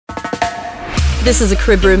This is a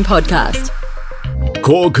Crib Room podcast.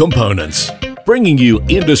 Core Components, bringing you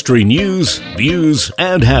industry news, views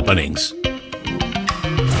and happenings.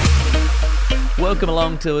 Welcome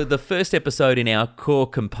along to the first episode in our Core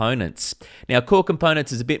Components. Now, Core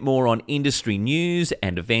Components is a bit more on industry news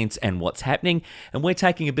and events and what's happening, and we're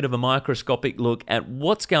taking a bit of a microscopic look at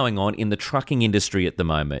what's going on in the trucking industry at the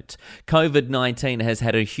moment. COVID-19 has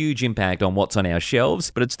had a huge impact on what's on our shelves,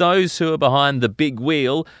 but it's those who are behind the big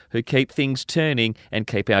wheel who keep things turning and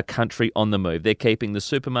keep our country on the move. They're keeping the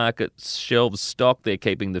supermarket shelves stocked, they're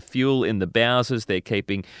keeping the fuel in the bowsers, they're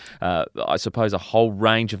keeping, I suppose, a whole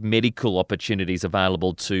range of medical opportunities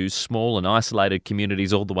available to small and isolated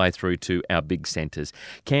communities all the way through to our big centres.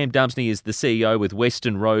 Cam Dumesny is the CEO with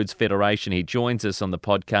Western Roads Federation. He joins us on the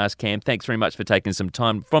podcast. Cam, thanks very much for taking some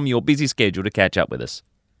time from your busy schedule to catch up with us.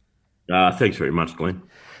 Thanks very much, Glenn.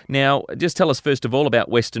 Now, just tell us first of all about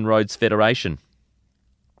Western Roads Federation.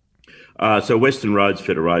 So Western Roads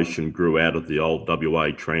Federation grew out of the old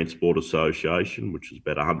WA Transport Association, which is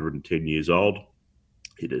about 110 years old.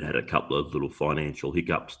 It had had a couple of little financial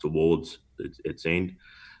hiccups towards its end.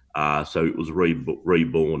 So it was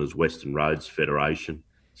reborn as Western Roads Federation.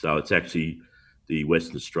 So it's actually the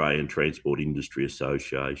Western Australian Transport Industry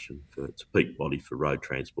Association. It's a peak body for road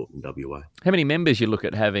transport in WA. How many members you look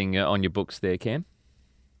at having on your books there, Cam?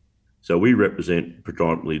 So we represent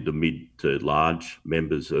predominantly the mid to large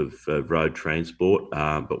members of road transport,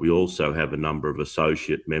 but we also have a number of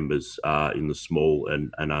associate members in the small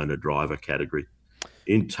and owner-driver category.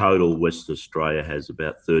 In total, Western Australia has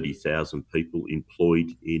about 30,000 people employed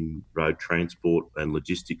in road transport and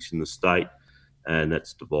logistics in the state, and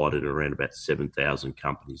that's divided around about 7,000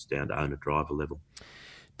 companies down to owner-driver level.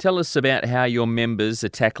 Tell us about how your members are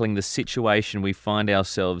tackling the situation we find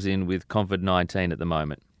ourselves in with COVID-19 at the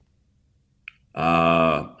moment.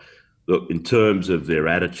 Look, in terms of their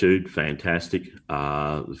attitude, fantastic.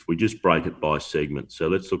 If we just break it by segment, so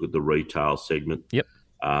let's look at the retail segment. Yep.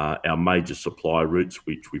 Our major supply routes,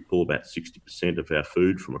 which we pull about 60% of our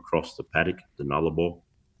food from across the paddock, the Nullarbor.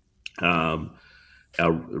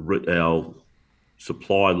 Our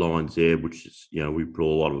supply lines there, which is, we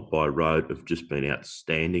pull a lot of it by road, have just been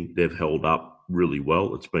outstanding. They've held up really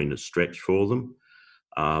well. It's been a stretch for them,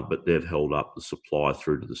 but they've held up the supply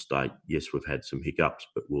through to the state. Yes, we've had some hiccups,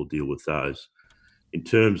 but we'll deal with those. In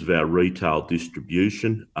terms of our retail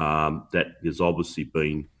distribution, that has obviously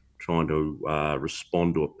been trying to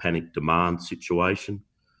respond to a panic demand situation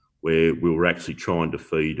where we were actually trying to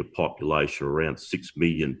feed a population of around 6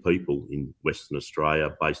 million people in Western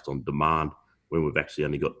Australia based on demand when we've actually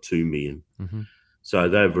only got 2 million. Mm-hmm. So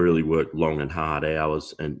they've really worked long and hard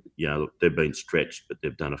hours and, they've been stretched, but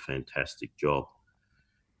they've done a fantastic job.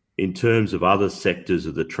 In terms of other sectors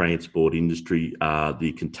of the transport industry,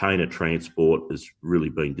 the container transport has really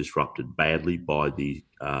been disrupted badly by the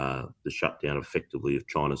shutdown effectively of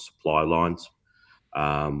China's supply lines.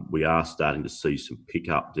 We are starting to see some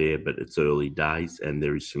pickup there, but it's early days and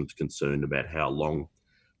there is some concern about how long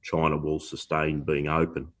China will sustain being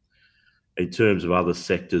open. In terms of other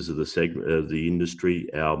sectors of the industry,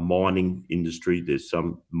 our mining industry, there's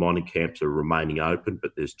some mining camps are remaining open,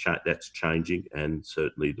 but that's changing, and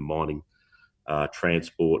certainly the mining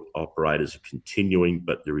transport operators are continuing,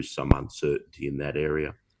 but there is some uncertainty in that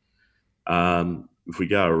area. If we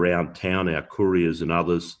go around town, our couriers and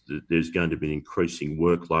others, there's going to be an increasing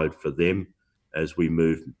workload for them as we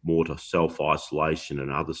move more to self-isolation and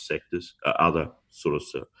other sectors, other sort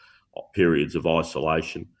of periods of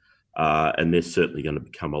isolation. And they're certainly going to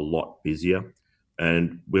become a lot busier.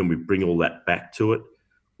 And when we bring all that back to it,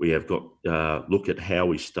 we have got look at how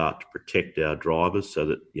we start to protect our drivers so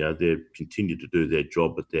that they continue to do their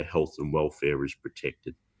job, but their health and welfare is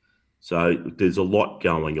protected. So there's a lot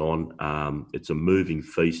going on. It's a moving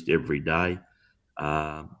feast every day.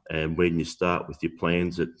 And when you start with your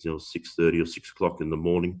plans at 6:30 or 6 o'clock in the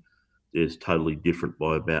morning, it's totally different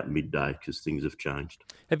by about midday because things have changed.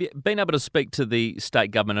 Have you been able to speak to the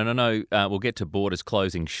state government? And I know we'll get to borders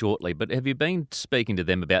closing shortly, but have you been speaking to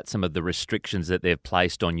them about some of the restrictions that they've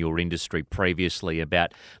placed on your industry previously,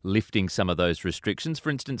 about lifting some of those restrictions? For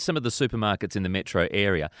instance, some of the supermarkets in the metro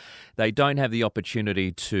area, they don't have the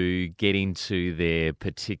opportunity to get into their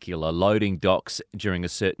particular loading docks during a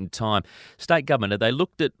certain time. State government, have they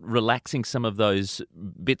looked at relaxing some of those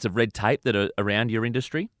bits of red tape that are around your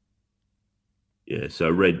industry? Yeah, so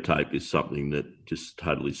red tape is something that just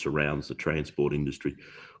totally surrounds the transport industry.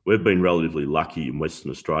 We've been relatively lucky in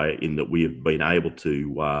Western Australia in that we have been able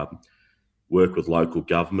to work with local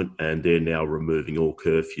government, and they're now removing all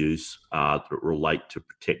curfews that relate to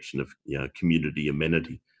protection of community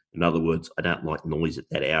amenity. In other words, I don't like noise at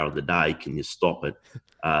that hour of the day. Can you stop it?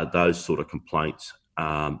 Those sort of complaints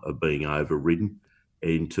are being overridden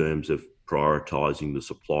in terms of prioritising the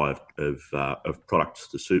supply of products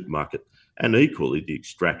to the supermarket, and equally the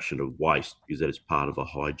extraction of waste, because that is part of a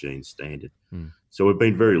hygiene standard. So we've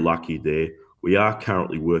been very lucky there. We are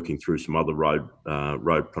currently working through some other road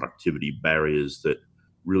productivity barriers that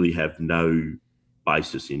really have no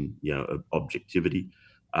basis in objectivity,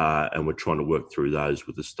 and we're trying to work through those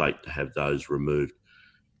with the state to have those removed.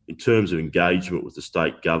 In terms of engagement with the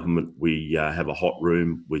state government, we have a hot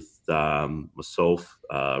room with myself,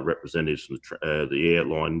 representatives from the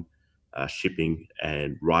airline, shipping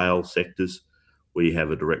and rail sectors. We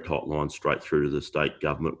have a direct hotline straight through to the state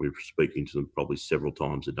government. We're speaking to them probably several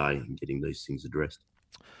times a day and getting these things addressed.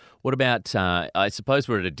 What about, I suppose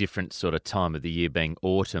we're at a different sort of time of the year being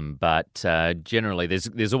autumn, but generally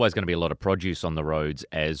there's always going to be a lot of produce on the roads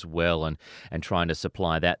as well, and trying to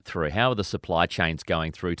supply that through. How are the supply chains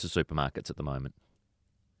going through to supermarkets at the moment?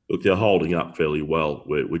 Look, they're holding up fairly well.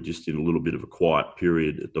 We're just in a little bit of a quiet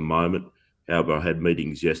period at the moment. However, I had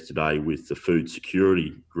meetings yesterday with the food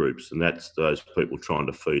security groups, and that's those people trying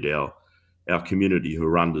to feed our community who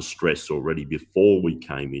are under stress already before we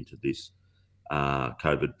came into this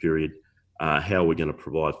COVID period, how we're going to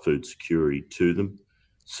provide food security to them.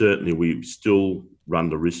 Certainly, we still run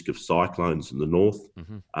the risk of cyclones in the north,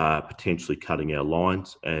 potentially cutting our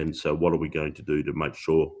lines. And so what are we going to do to make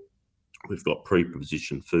sure we've got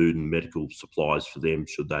pre-positioned food and medical supplies for them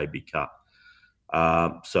should they be cut?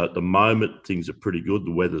 So at the moment, things are pretty good.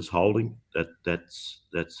 The weather's holding.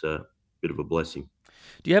 That's a bit of a blessing.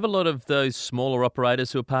 Do you have a lot of those smaller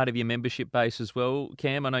operators who are part of your membership base as well,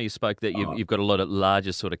 Cam? I know you spoke that you've got a lot of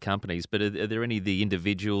larger sort of companies, but are there any of the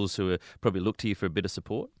individuals who are probably look to you for a bit of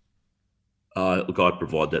support? Look, I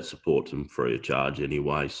provide that support to them free of charge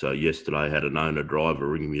anyway. So yesterday I had an owner-driver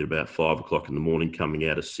ringing me at about 5 o'clock in the morning coming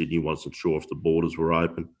out of Sydney, wasn't sure if the borders were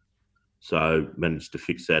open. So managed to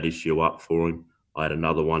fix that issue up for him. I had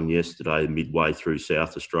another one yesterday midway through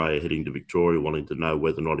South Australia heading to Victoria wanting to know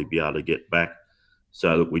whether or not he'd be able to get back.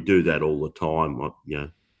 So look, we do that all the time.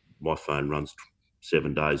 My phone runs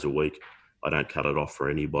 7 days a week. I don't cut it off for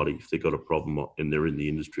anybody. If they've got a problem and they're in the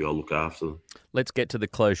industry, I'll look after them. Let's get to the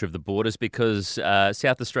closure of the borders, because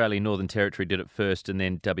South Australia and Northern Territory did it first and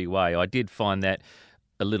then WA. I did find that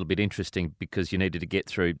a little bit interesting because you needed to get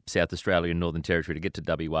through South Australia and Northern Territory to get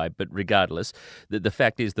to WA. But regardless, the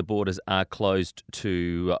fact is the borders are closed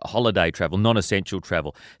to holiday travel, non-essential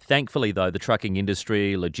travel. Thankfully, though, the trucking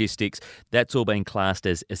industry, logistics, that's all been classed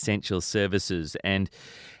as essential services. And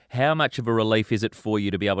how much of a relief is it for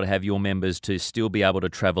you to be able to have your members to still be able to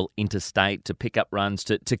travel interstate, to pick up runs,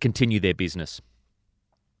 to continue their business?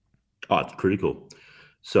 Oh, it's critical.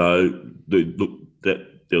 So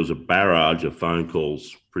there was a barrage of phone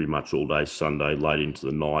calls pretty much all day Sunday, late into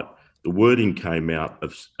the night. The wording came out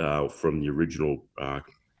of from the original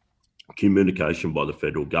communication by the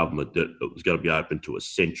federal government that it was going to be open to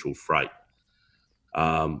essential freight.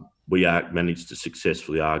 We managed to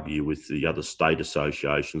successfully argue with the other state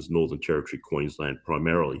associations, Northern Territory, Queensland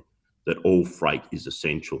primarily, that all freight is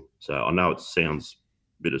essential. So I know it sounds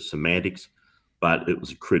a bit of semantics, but it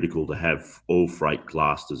was critical to have all freight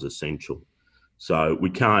classed as essential. So we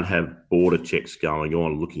can't have border checks going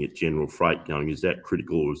on, looking at general freight going, is that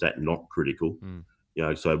critical or is that not critical?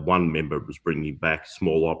 So one member was bringing back,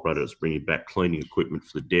 small operator was bringing back cleaning equipment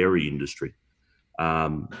for the dairy industry.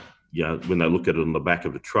 When they look at it on the back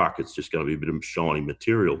of a truck, it's just going to be a bit of shiny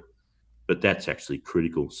material, but that's actually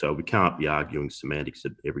critical. So we can't be arguing semantics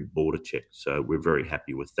at every border check. So we're very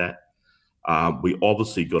happy with that. We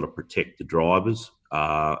obviously got to protect the drivers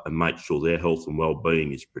and make sure their health and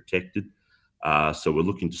well-being is protected. So we're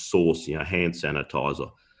looking to source, hand sanitizer,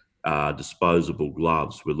 disposable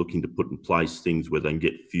gloves. We're looking to put in place things where they can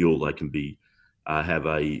get fuel. They can be have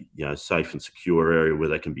a safe and secure area where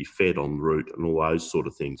they can be fed en route, and all those sort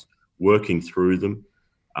of things. Working through them,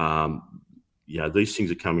 these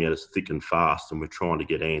things are coming at us thick and fast, and we're trying to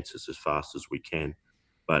get answers as fast as we can.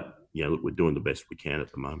 But look, we're doing the best we can at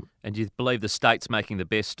the moment. And do you believe the state's making the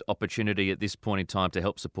best opportunity at this point in time to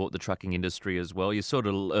help support the trucking industry as well? You sort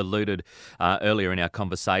of alluded earlier in our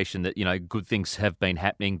conversation that, good things have been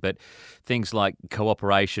happening, but things like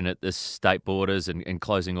cooperation at the state borders and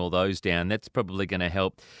closing all those down, that's probably going to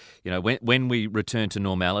help, when we return to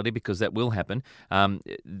normality, because that will happen.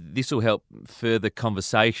 This will help further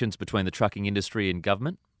conversations between the trucking industry and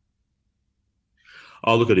government.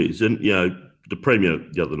 Oh, look, it is. And, the Premier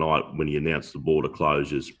the other night, when he announced the border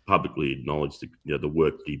closures, publicly acknowledged the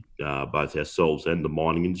work both ourselves and the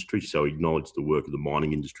mining industry. So he acknowledged the work of the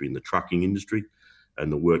mining industry and the trucking industry.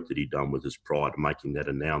 and the work that he'd done with us prior to making that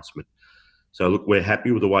announcement. So, look, we're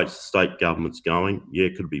happy with the way the state government's going. Yeah,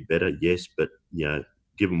 could it be better? Yes, but,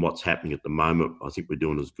 given what's happening at the moment, I think we're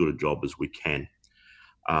doing as good a job as we can.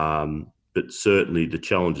 But certainly the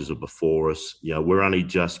challenges are before us. We're only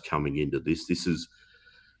just coming into this. This is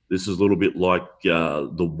a little bit like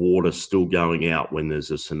the water still going out when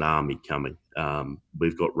there's a tsunami coming.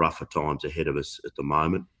 We've got rougher times ahead of us at the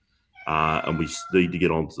moment. And we need to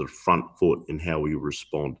get onto the front foot in how we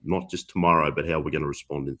respond, not just tomorrow, but how we're going to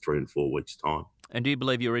respond in 3 and 4 weeks' time. And do you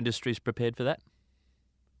believe your industry is prepared for that?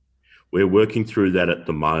 We're working through that at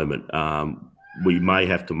the moment. We may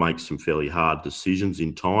have to make some fairly hard decisions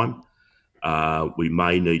in time. We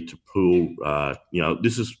may need to pool,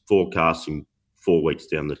 this is forecasting 4 weeks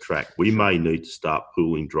down the track. We may need to start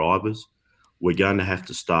pooling drivers. We're going to have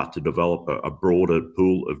to start to develop a broader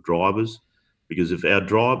pool of drivers. Because if our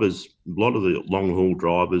drivers, a lot of the long-haul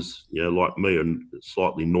drivers, like me, are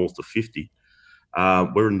slightly north of 50,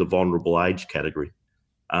 we're in the vulnerable age category.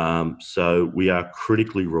 So we are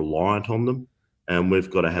critically reliant on them, and we've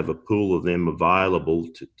got to have a pool of them available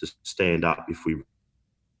to stand up if we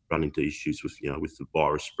run into issues with the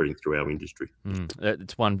virus spreading through our industry.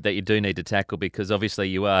 It's one that you do need to tackle, because obviously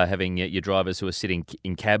you are having your drivers who are sitting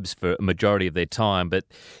in cabs for a majority of their time, but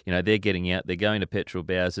they're getting out, they're going to petrol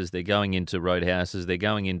bowsers, they're going into roadhouses, they're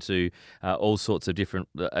going into all sorts of different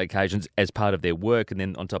occasions as part of their work, and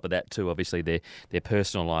then on top of that too, obviously their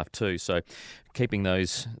personal life too. So keeping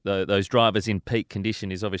those drivers in peak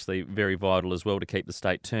condition is obviously very vital as well to keep the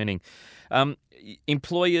state turning.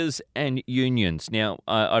 Employers and unions. Now,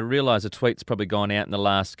 I realise a tweet's probably gone out in the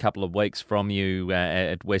last couple of weeks from you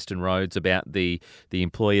at Western Roads about the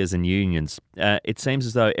employers and unions. It seems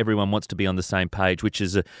as though everyone wants to be on the same page, which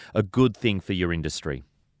is a good thing for your industry.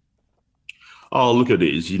 Oh, look, it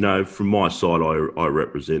is. From my side, I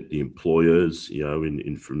represent the employers,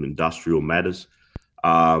 from industrial matters.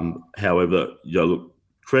 However, look,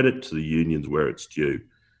 credit to the unions where it's due.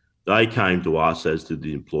 They came to us, as did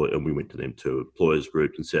the employer, and we went to them too, employers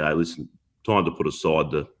group, and said, hey, listen, time to put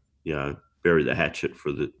aside bury the hatchet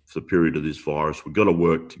for the period of this virus. We've got to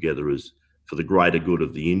work together for the greater good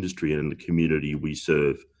of the industry and the community we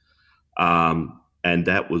serve. And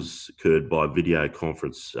that was occurred by video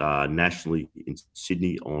conference nationally in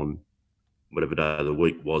Sydney on whatever day of the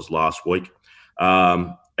week was last week.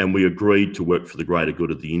 And we agreed to work for the greater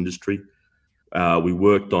good of the industry. We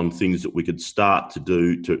worked on things that we could start to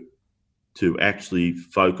do to actually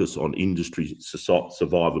focus on industry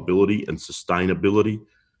survivability and sustainability.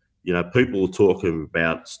 People are talking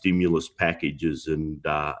about stimulus packages and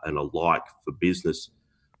alike for business.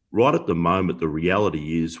 Right at the moment, the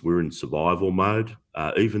reality is we're in survival mode.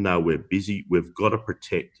 Even though we're busy, we've got to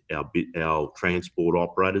protect our transport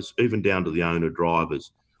operators, even down to the owner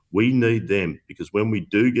drivers. We need them, because when we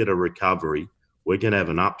do get a recovery, we're going to have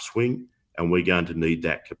an upswing, and we're going to need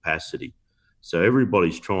that capacity. So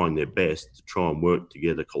everybody's trying their best to try and work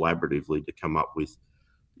together collaboratively to come up with,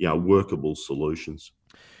 workable solutions.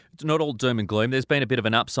 It's not all doom and gloom. There's been a bit of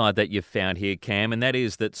an upside that you've found here, Cam, and that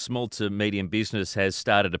is that small to medium business has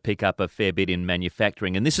started to pick up a fair bit in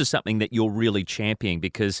manufacturing. And this is something that you're really championing,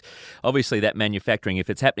 because obviously that manufacturing, if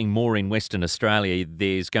it's happening more in Western Australia,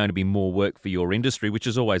 there's going to be more work for your industry, which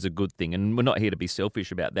is always a good thing. And we're not here to be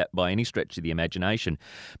selfish about that by any stretch of the imagination.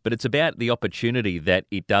 But it's about the opportunity that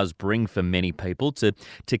it does bring for many people to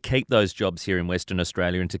keep those jobs here in Western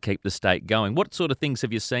Australia and to keep the state going. What sort of things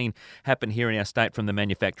have you seen happen here in our state from the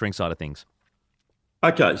manufacturing side of things?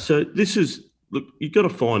 Okay, so this is, look, you've got to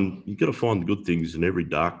find the good things in every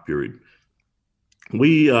dark period.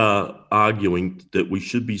 We are arguing that we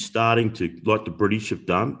should be starting to, like the British have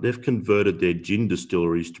done, they've converted their gin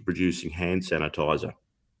distilleries to producing hand sanitizer.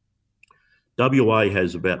 WA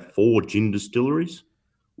has about 4 gin distilleries.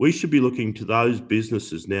 We should be looking to those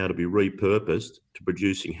businesses now to be repurposed to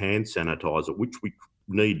producing hand sanitizer, which we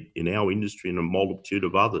need in our industry and a multitude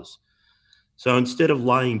of others. So instead of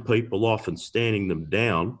laying people off and standing them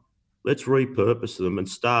down, let's repurpose them and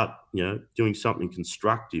start, doing something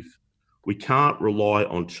constructive. We can't rely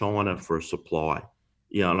on China for a supply.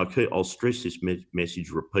 And I'll stress this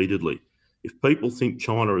message repeatedly. If people think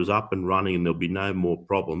China is up and running and there'll be no more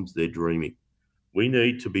problems, they're dreaming. We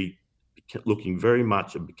need to be looking very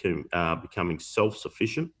much at becoming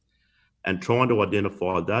self-sufficient and trying to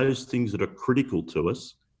identify those things that are critical to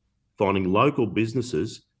us, finding local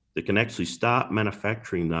businesses that can actually start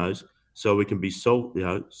manufacturing those, so we can be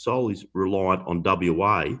solely reliant on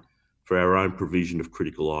WA for our own provision of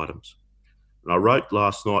critical items. And I wrote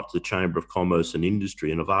last night to the Chamber of Commerce and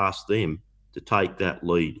Industry, and I've asked them to take that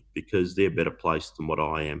lead, because they're better placed than what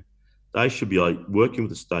I am. They should be working with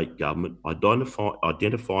the state government,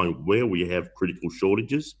 identifying where we have critical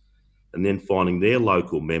shortages, and then finding their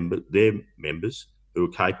members who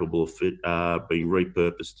are capable of being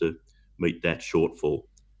repurposed to meet that shortfall.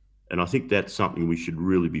 And I think that's something we should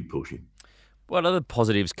really be pushing. What other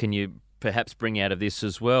positives can you perhaps bring out of this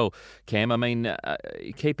as well, Cam? I mean,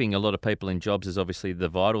 keeping a lot of people in jobs is obviously the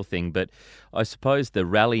vital thing, but I suppose the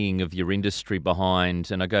rallying of your industry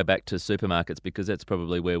behind, and I go back to supermarkets because that's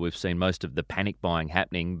probably where we've seen most of the panic buying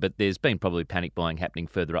happening, but there's been probably panic buying happening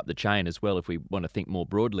further up the chain as well if we want to think more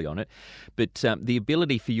broadly on it. But the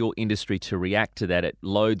ability for your industry to react to that at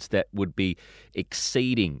loads that would be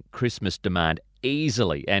exceeding Christmas demand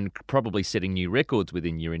easily and probably setting new records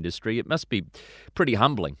within your industry, it must be pretty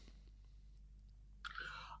humbling.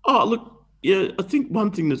 Oh, look, yeah, I think one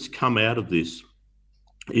thing that's come out of this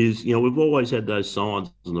is, we've always had those signs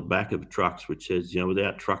on the back of trucks which says,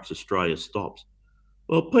 without trucks, Australia stops.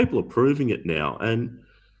 Well, people are proving it now. And,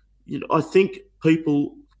 I think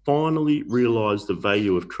people finally realise the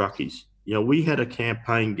value of truckies. We had a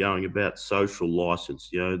campaign going about social licence,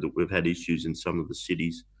 that we've had issues in some of the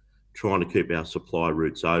cities trying to keep our supply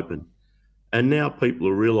routes open. And now people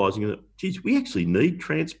are realising that, geez, we actually need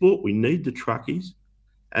transport. We need the truckies.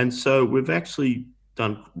 And so we've actually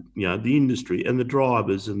done, the industry and the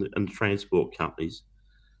drivers and the transport companies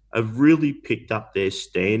have really picked up their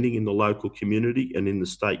standing in the local community and in the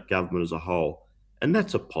state government as a whole. And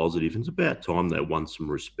that's a positive. And it's about time they won some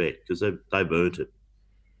respect because they've earned it.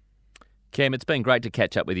 Cam, it's been great to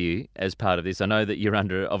catch up with you as part of this. I know that you're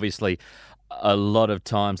under, obviously, a lot of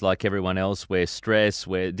times, like everyone else, where stress,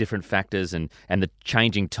 where different factors and the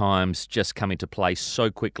changing times just come into play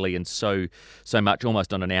so quickly and so much,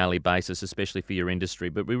 almost on an hourly basis, especially for your industry.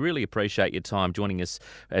 But we really appreciate your time joining us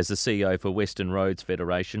as the CEO for Western Roads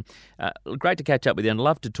Federation. Great to catch up with you, and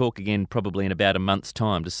love to talk again probably in about a month's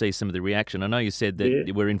time to see some of the reaction. I know you said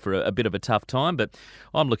that we're in for a bit of a tough time, but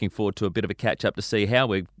I'm looking forward to a bit of a catch-up to see how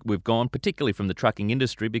we've gone, particularly from the trucking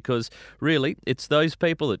industry, because really it's those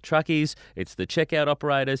people at truckies, it's the checkout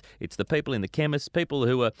operators, it's the people in the chemists, people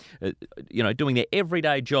who are, doing their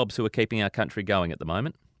everyday jobs who are keeping our country going at the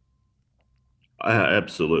moment.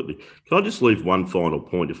 Absolutely. Can I just leave one final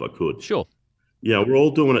point if I could? Sure. We're all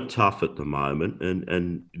doing it tough at the moment,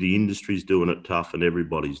 and the industry's doing it tough and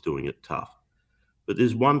everybody's doing it tough. But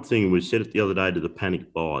there's one thing, we said it the other day to the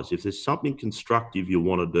panic buyers, if there's something constructive you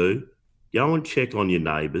want to do, go and check on your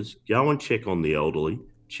neighbours, go and check on the elderly,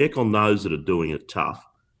 check on those that are doing it tough,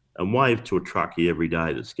 and wave to a truckie every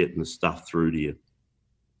day that's getting the stuff through to you.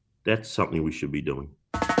 That's something we should be doing.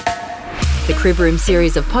 The Crib Room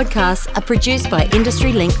series of podcasts are produced by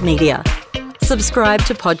Industry Link Media. Subscribe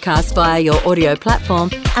to podcasts via your audio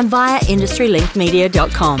platform and via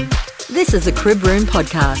industrylinkmedia.com. This is a Crib Room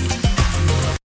podcast.